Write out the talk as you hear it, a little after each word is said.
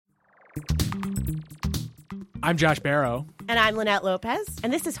I'm Josh Barrow. And I'm Lynette Lopez.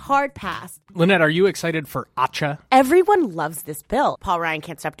 And this is Hard Pass. Lynette, are you excited for ACHA? Everyone loves this bill. Paul Ryan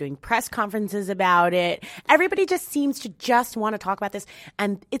can't stop doing press conferences about it. Everybody just seems to just want to talk about this.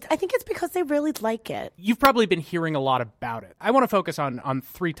 And I think it's because they really like it. You've probably been hearing a lot about it. I want to focus on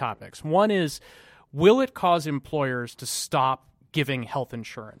three topics. One is, will it cause employers to stop giving health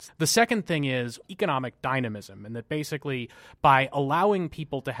insurance? The second thing is economic dynamism, and that basically by allowing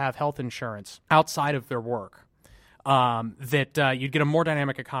people to have health insurance outside of their work, you'd get a more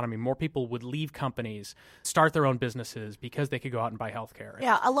dynamic economy. More people would leave companies, start their own businesses because they could go out and buy health care.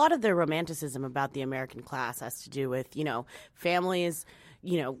 Yeah, a lot of the romanticism about the American class has to do with, families,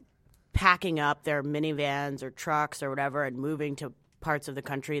 packing up their minivans or trucks or whatever and moving to parts of the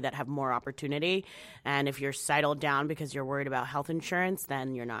country that have more opportunity. And if you're sidled down because you're worried about health insurance,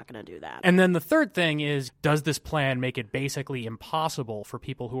 then you're not going to do that. And then the third thing is, does this plan make it basically impossible for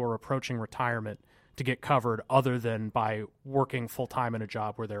people who are approaching retirement to get covered other than by working full-time in a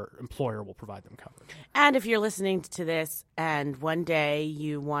job where their employer will provide them coverage? And if you're listening to this and one day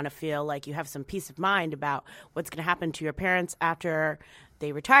you want to feel like you have some peace of mind about what's going to happen to your parents after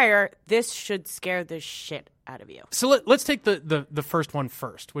they retire, this should scare the shit out of you. So let's take the first one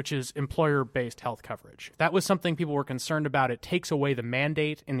first, which is employer-based health coverage. That was something people were concerned about. It takes away the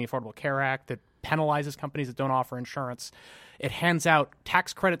mandate in the Affordable Care Act that penalizes companies that don't offer insurance. It hands out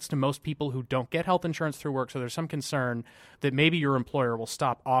tax credits to most people who don't get health insurance through work, so there's some concern that maybe your employer will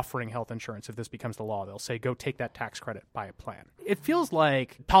stop offering health insurance if this becomes the law. They'll say, go take that tax credit, buy a plan. It feels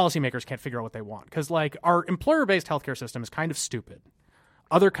like policymakers can't figure out what they want, because our employer-based healthcare system is kind of stupid.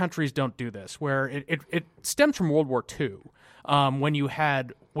 Other countries don't do this, where it stems from World War II. When you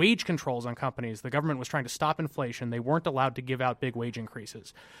had wage controls on companies, the government was trying to stop inflation. They weren't allowed to give out big wage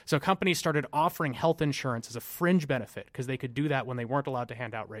increases. So companies started offering health insurance as a fringe benefit because they could do that when they weren't allowed to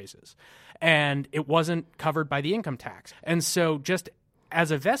hand out raises. And it wasn't covered by the income tax. And so just as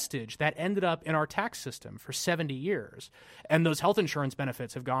a vestige, that ended up in our tax system for 70 years. And those health insurance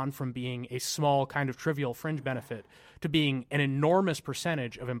benefits have gone from being a small kind of trivial fringe benefit to being an enormous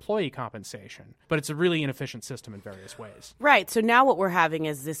percentage of employee compensation. But it's a really inefficient system in various ways. Right. So now what we're having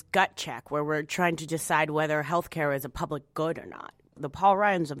is this gut check where we're trying to decide whether healthcare is a public good or not. The Paul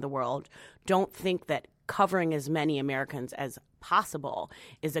Ryans of the world don't think that covering as many Americans as possible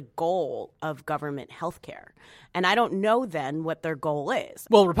is a goal of government health care. And I don't know then what their goal is.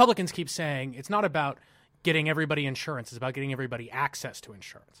 Well, Republicans keep saying it's not about getting everybody insurance, it's about getting everybody access to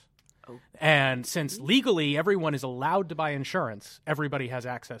insurance. Oh. And since legally everyone is allowed to buy insurance, everybody has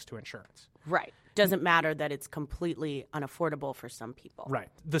access to insurance. Right. Doesn't matter that it's completely unaffordable for some people. Right.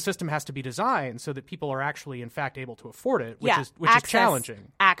 The system has to be designed so that people are actually, in fact, able to afford it, which is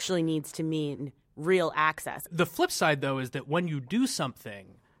challenging. Actually needs to mean real access. The flip side, though, is that when you do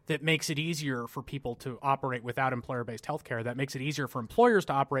something that makes it easier for people to operate without employer-based health care, that makes it easier for employers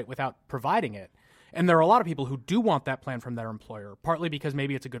to operate without providing it. And there are a lot of people who do want that plan from their employer, partly because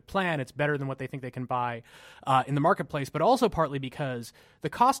maybe it's a good plan, it's better than what they think they can buy in the marketplace, but also partly because the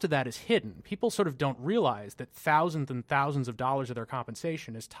cost of that is hidden. People sort of don't realize that thousands and thousands of dollars of their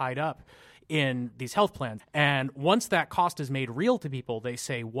compensation is tied up in these health plans. And once that cost is made real to people, they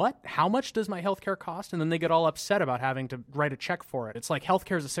say, what? How much does my health care cost? And then they get all upset about having to write a check for it. It's like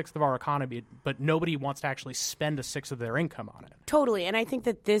healthcare is a sixth of our economy, but nobody wants to actually spend a sixth of their income on it. Totally. And I think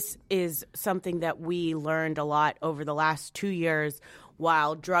that this is something that we learned a lot over the last 2 years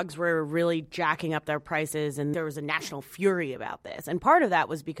while drugs were really jacking up their prices, and there was a national fury about this. And part of that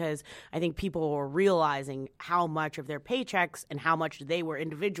was because I think people were realizing how much of their paychecks and how much they were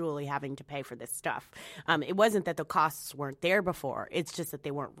individually having to pay for this stuff. It wasn't that the costs weren't there before. It's just that they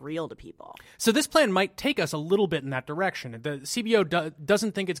weren't real to people. So this plan might take us a little bit in that direction. The CBO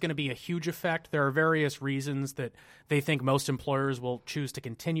doesn't think it's going to be a huge effect. There are various reasons that they think most employers will choose to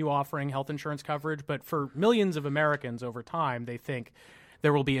continue offering health insurance coverage. But for millions of Americans over time, they think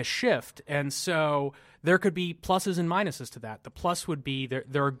there will be a shift. And so there could be pluses and minuses to that. The plus would be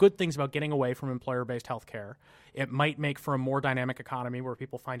there are good things about getting away from employer-based health care. It might make for a more dynamic economy where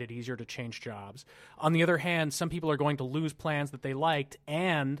people find it easier to change jobs. On the other hand, some people are going to lose plans that they liked,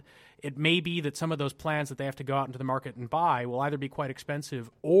 and it may be that some of those plans that they have to go out into the market and buy will either be quite expensive,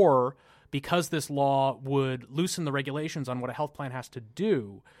 or because this law would loosen the regulations on what a health plan has to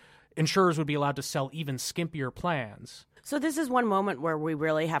do, insurers would be allowed to sell even skimpier plans. So this is one moment where we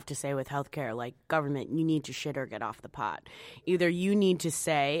really have to say with healthcare, like, government, you need to shit or get off the pot. Either you need to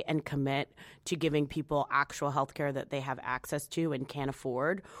say and commit to giving people actual healthcare that they have access to and can't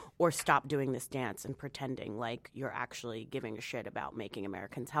afford, or stop doing this dance and pretending like you're actually giving a shit about making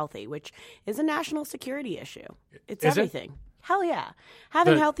Americans healthy, which is a national security issue. It's everything. Hell yeah.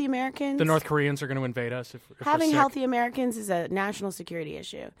 Having The- healthy Americans. The North Koreans are going to invade us if we're Having sick. healthy Americans is a national security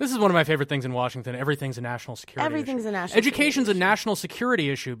issue. This is one of my favorite things in Washington. Everything's a national security Everything's issue. a national Education's security a national security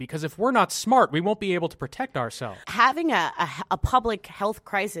issue because if we're not smart, we won't be able to protect ourselves. Having a public health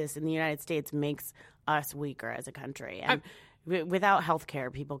crisis in the United States makes us weaker as a country. And without health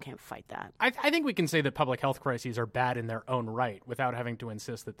care, people can't fight that. I think we can say that public health crises are bad in their own right without having to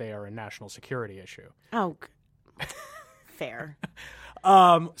insist that they are a national security issue. Oh, fair.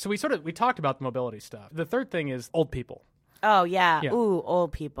 So we talked about the mobility stuff. The third thing is old people. Oh, yeah. Yeah. Ooh,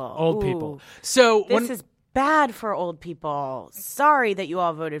 old people. Old Ooh. people. So This is bad for old people. Sorry that you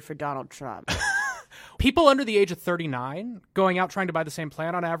all voted for Donald Trump. people under the age of 39 going out trying to buy the same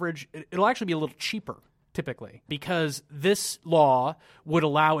plan on average, it'll actually be a little cheaper typically because this law would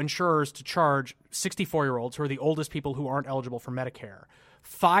allow insurers to charge 64-year-olds who are the oldest people who aren't eligible for Medicare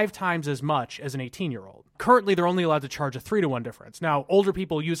 5 times as much as an 18-year-old. Currently, they're only allowed to charge a 3-to-1 difference. Now, older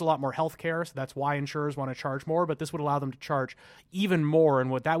people use a lot more health care, so that's why insurers want to charge more, but this would allow them to charge even more, and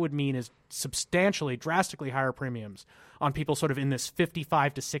what that would mean is substantially, drastically higher premiums on people sort of in this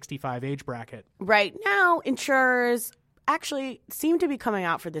 55 to 65 age bracket. Right now, insurers actually seem to be coming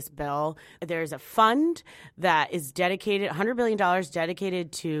out for this bill. There's a fund that is dedicated, $100 billion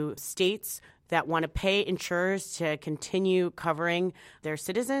dedicated to states that want to pay insurers to continue covering their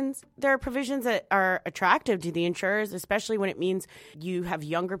citizens. There are provisions that are attractive to the insurers, especially when it means you have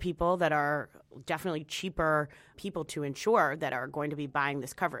younger people that are definitely cheaper people to insure that are going to be buying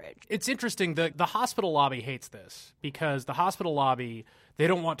this coverage. It's interesting. The hospital lobby hates this because the hospital lobby, they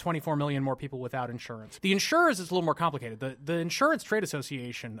don't want 24 million more people without insurance. The insurers is a little more complicated. The Insurance Trade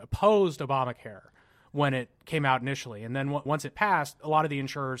Association opposed Obamacare when it came out initially. And then once it passed, a lot of the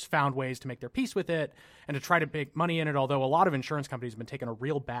insurers found ways to make their peace with it and to try to make money in it, although a lot of insurance companies have been taking a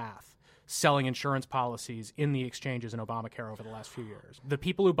real bath selling insurance policies in the exchanges in Obamacare over the last few years. The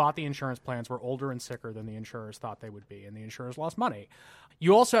people who bought the insurance plans were older and sicker than the insurers thought they would be, and the insurers lost money.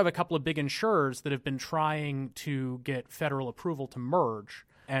 You also have a couple of big insurers that have been trying to get federal approval to merge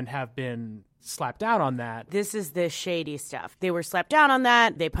and have been slapped down on that. This is the shady stuff. They were slapped down on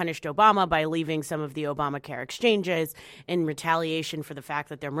that. They punished Obama by leaving some of the Obamacare exchanges in retaliation for the fact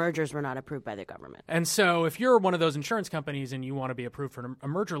that their mergers were not approved by the government. And so if you're one of those insurance companies and you want to be approved for a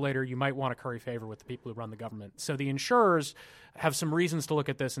merger later, you might want to curry favor with the people who run the government. So the insurers have some reasons to look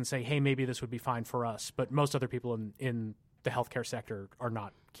at this and say, hey, maybe this would be fine for us. But most other people in the healthcare sector are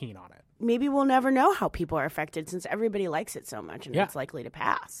not keen on it. Maybe we'll never know how people are affected since everybody likes it so much and Yeah. it's likely to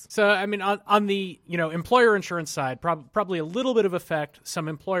pass. So, I mean, on the employer insurance side, probably a little bit of effect. Some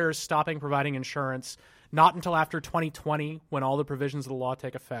employers stopping providing insurance, not until after 2020 when all the provisions of the law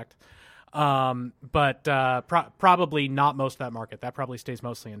take effect. But probably not most of that market. That probably stays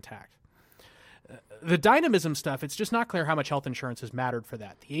mostly intact. The dynamism stuff, it's just not clear how much health insurance has mattered for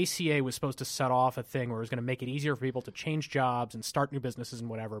that. The ACA was supposed to set off a thing where it was going to make it easier for people to change jobs and start new businesses and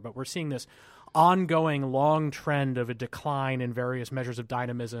whatever, but we're seeing this ongoing long trend of a decline in various measures of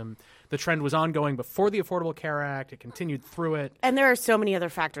dynamism. The trend was ongoing before the Affordable Care Act. It continued through it. And there are so many other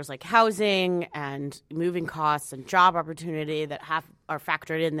factors like housing and moving costs and job opportunity that are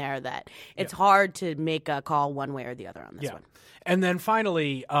factored in there that it's hard to make a call one way or the other on this one. And then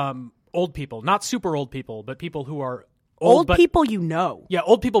finally, old people, not super old people, but people who are Old but, people you know. Yeah,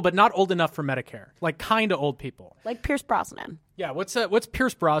 old people, but not old enough for Medicare. Like kind of old people. Like Pierce Brosnan. Yeah, what's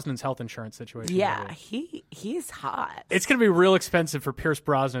Pierce Brosnan's health insurance situation? Yeah, he's hot. It's going to be real expensive for Pierce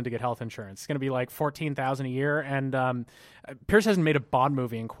Brosnan to get health insurance. It's going to be like $14,000 a year, and Pierce hasn't made a Bond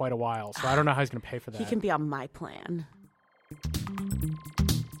movie in quite a while, so I don't know how he's going to pay for that. He can be on my plan.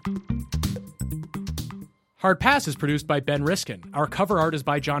 Hard Pass is produced by Ben Riskin. Our cover art is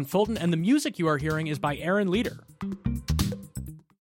by John Fulton, and the music you are hearing is by Aaron Leader.